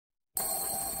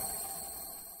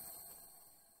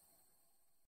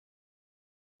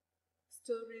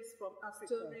Stories from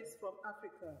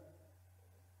Africa.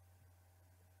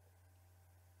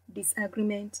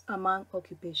 Disagreement among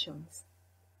occupations.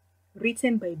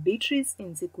 Written by Beatrice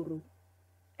Inzikuru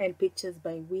and pictures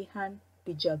by Wiehan,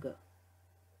 Jager.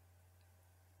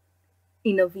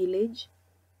 In a village,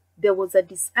 there was a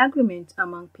disagreement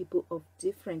among people of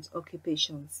different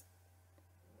occupations.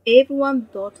 Everyone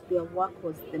thought their work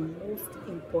was the most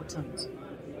important.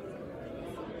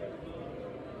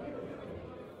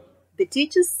 The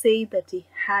teacher said that he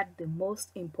had the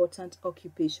most important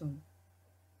occupation.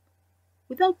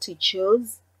 Without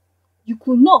teachers, you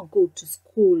could not go to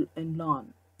school and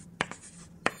learn.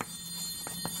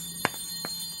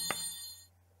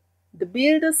 The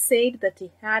builder said that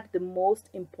he had the most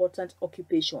important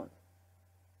occupation.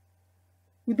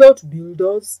 Without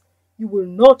builders, you will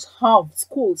not have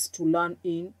schools to learn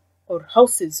in or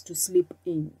houses to sleep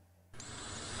in.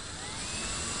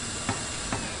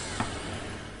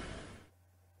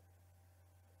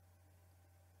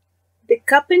 The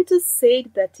carpenter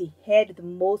said that he had the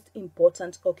most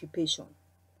important occupation.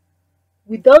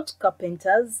 Without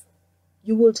carpenters,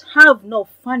 you would have no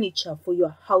furniture for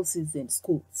your houses and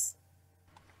schools.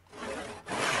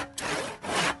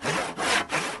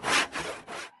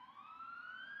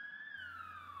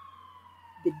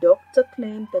 The doctor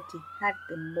claimed that he had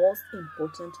the most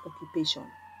important occupation.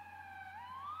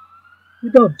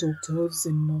 Without doctors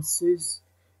and nurses,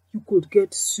 you could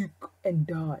get sick and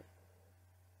die.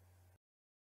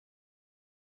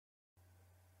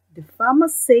 The farmer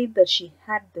said that she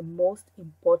had the most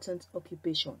important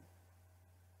occupation.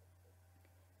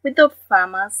 Without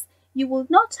farmers, you will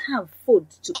not have food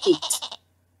to eat.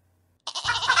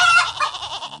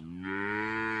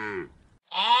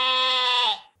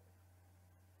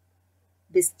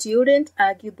 The student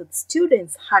argued that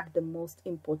students had the most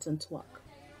important work.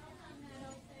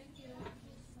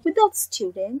 Without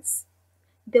students,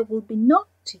 there will be no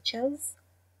teachers,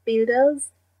 builders,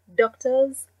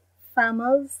 doctors,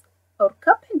 farmers, or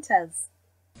carpenters.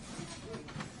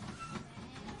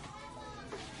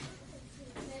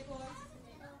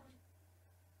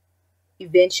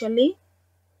 Eventually,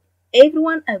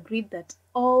 everyone agreed that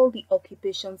all the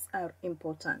occupations are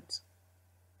important.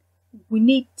 We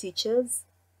need teachers,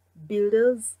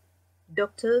 builders,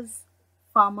 doctors,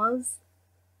 farmers,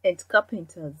 and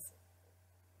carpenters.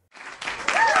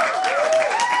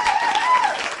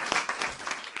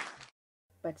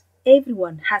 But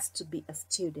everyone has to be a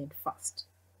student first.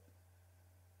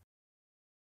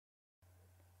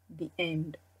 The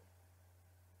end.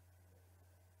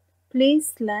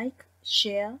 Please like,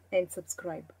 share, and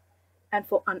subscribe. And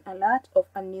for an alert of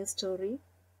a new story,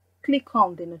 click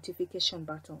on the notification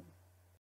button.